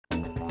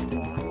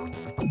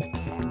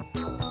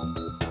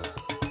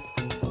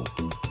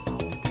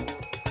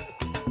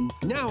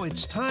Now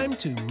it's time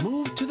to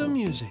move to the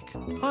music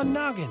on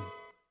Noggin.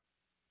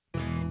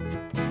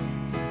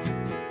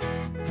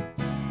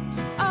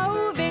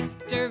 Oh,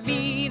 Victor,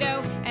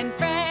 Vito, and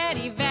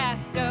Freddie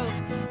Vasco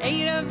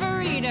ate a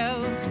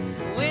burrito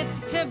with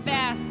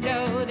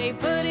Tabasco. They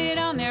put it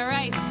on their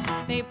rice,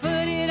 they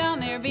put it on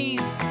their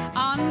beans,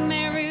 on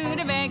their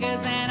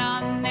rutabagas and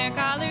on their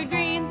collard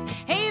greens.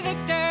 Hey,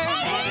 Victor!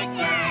 Hey,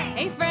 Victor!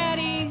 Hey,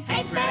 Freddie!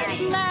 Hey,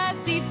 Freddie!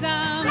 Let's eat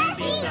some! Let's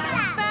eat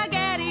some!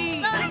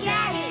 Spaghetti!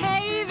 Spaghetti!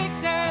 Hey,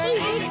 Victor!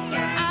 Hey, Victor!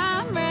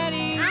 I'm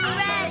ready! I'm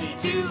ready!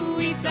 To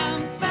eat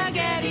some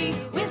spaghetti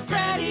with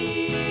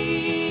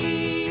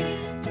Freddie!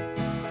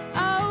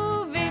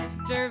 Oh,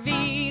 Victor,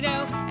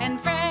 Vito, and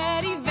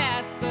Freddie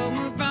Vasco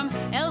moved from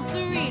El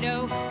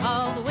Cerrito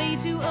all the way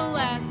to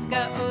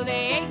Alaska. Oh,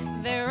 they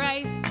ate their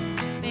rice,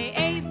 they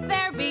ate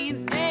their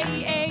beans, they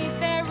ate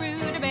their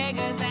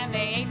rutabagas, and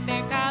they ate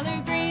their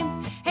collard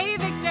greens. Hey,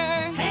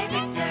 Victor! Hey,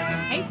 Victor!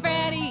 Hey,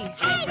 Freddie!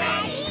 Hey,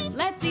 Freddie!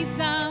 Let's eat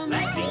some!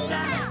 Let's eat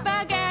some!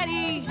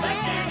 Spaghetti!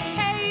 Spaghetti!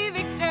 Hey,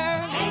 Victor!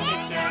 Hey,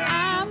 Victor!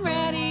 I'm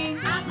ready!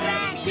 I'm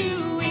ready!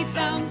 To eat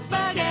some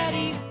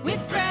spaghetti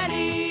with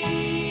Freddie.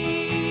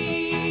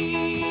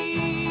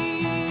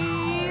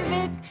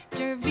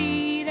 Victor,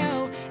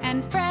 Vito,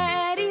 and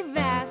Freddie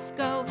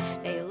Vasco,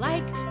 they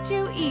like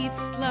to eat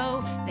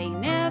slow. They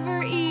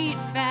never eat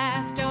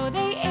fast. Oh,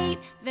 they ate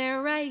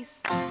their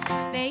rice,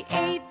 they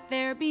ate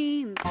their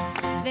beans,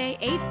 they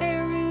ate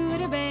their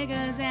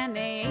rutabagas, and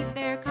they ate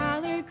their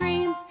collard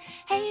greens.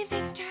 Hey,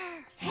 Victor!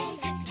 Hey,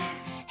 Victor!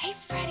 Hey,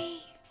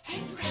 Freddie!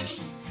 Hey,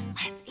 Freddie!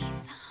 Let's eat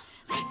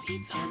some! Let's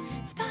eat some!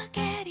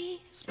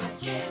 Spaghetti!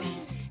 Spaghetti!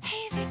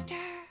 Hey, Victor!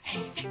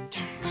 Hey,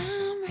 Victor!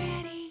 I'm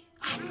ready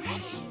I'm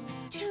ready!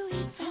 to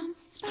eat some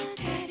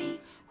spaghetti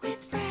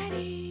with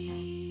Freddie.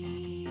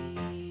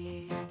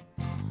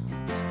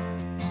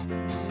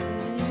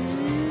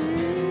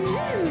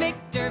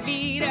 Victor,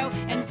 Vito,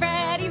 and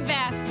Freddie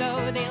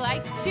Vasco, they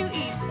like to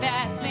eat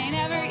fast. They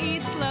never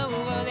eat slow.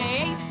 Oh,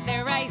 they ate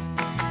their rice,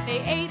 they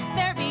ate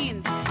their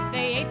beans,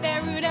 they ate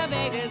their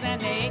rutabagas,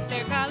 and they ate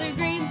their collard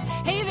greens.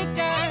 Hey,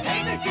 Victor!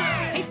 Hey, Victor!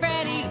 Hey,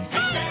 Freddie!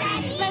 Hey,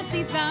 Freddie! Let's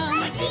eat some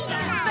Let's eat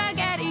some!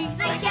 spaghetti.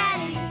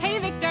 Spaghetti! Hey,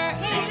 Victor!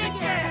 Hey,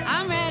 Victor!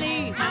 I'm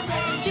ready I'm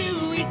ready!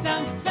 to eat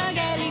some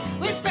spaghetti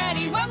with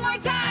Freddie. One more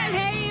time.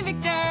 Hey,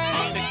 Victor!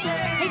 Hey, Victor!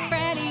 Hey,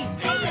 Freddie!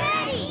 Hey,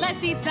 Freddie!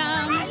 Let's eat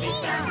some Let's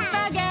eat some!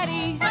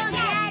 spaghetti.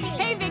 Spaghetti!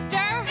 Hey,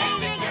 Victor! Hey,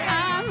 Victor!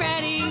 I'm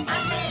ready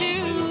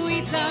to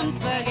eat some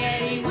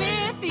spaghetti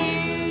with you.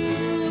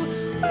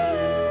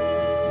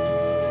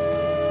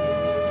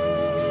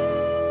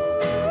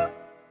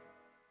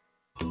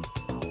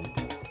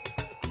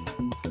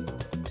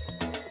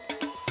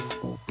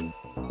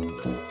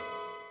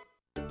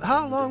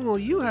 How long will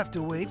you have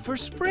to wait for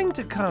spring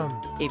to come?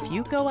 If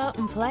you go out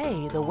and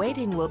play, the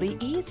waiting will be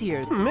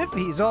easier.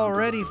 Miffy's all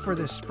ready for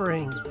the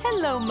spring.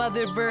 Hello,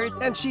 Mother Bird.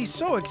 And she's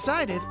so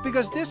excited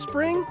because this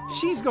spring,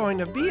 she's going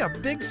to be a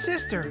big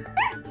sister.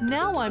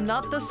 Now I'm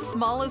not the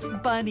smallest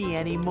bunny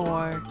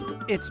anymore.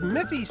 It's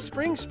Miffy's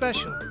Spring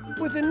Special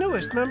with the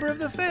newest member of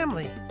the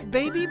family,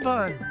 Baby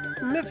Bun.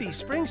 Miffy's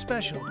Spring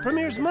Special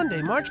premieres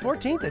Monday, March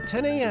 14th at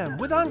 10 a.m.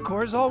 with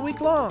encores all week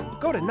long.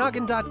 Go to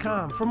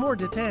noggin.com for more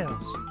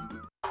details.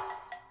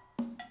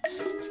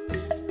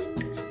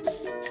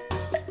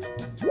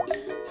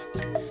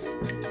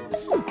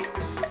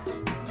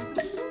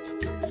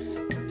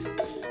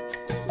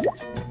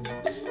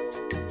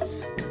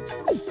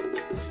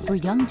 For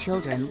young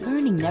children,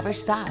 learning never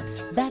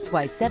stops. That's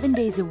why 7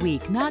 days a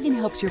week, Noggin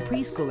helps your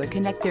preschooler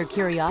connect their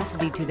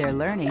curiosity to their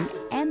learning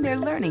and their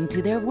learning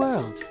to their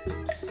world.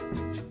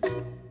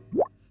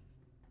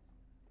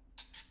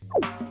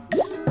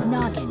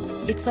 Noggin,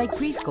 it's like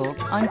preschool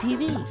on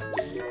TV.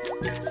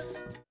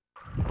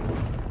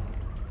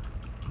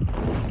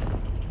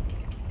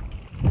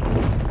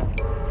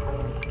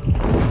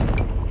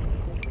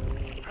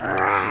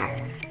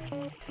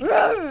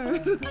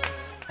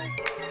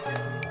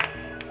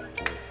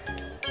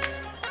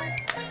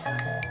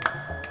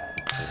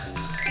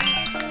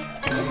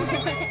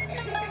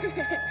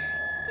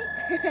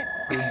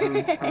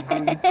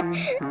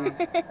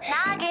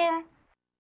 Noggin!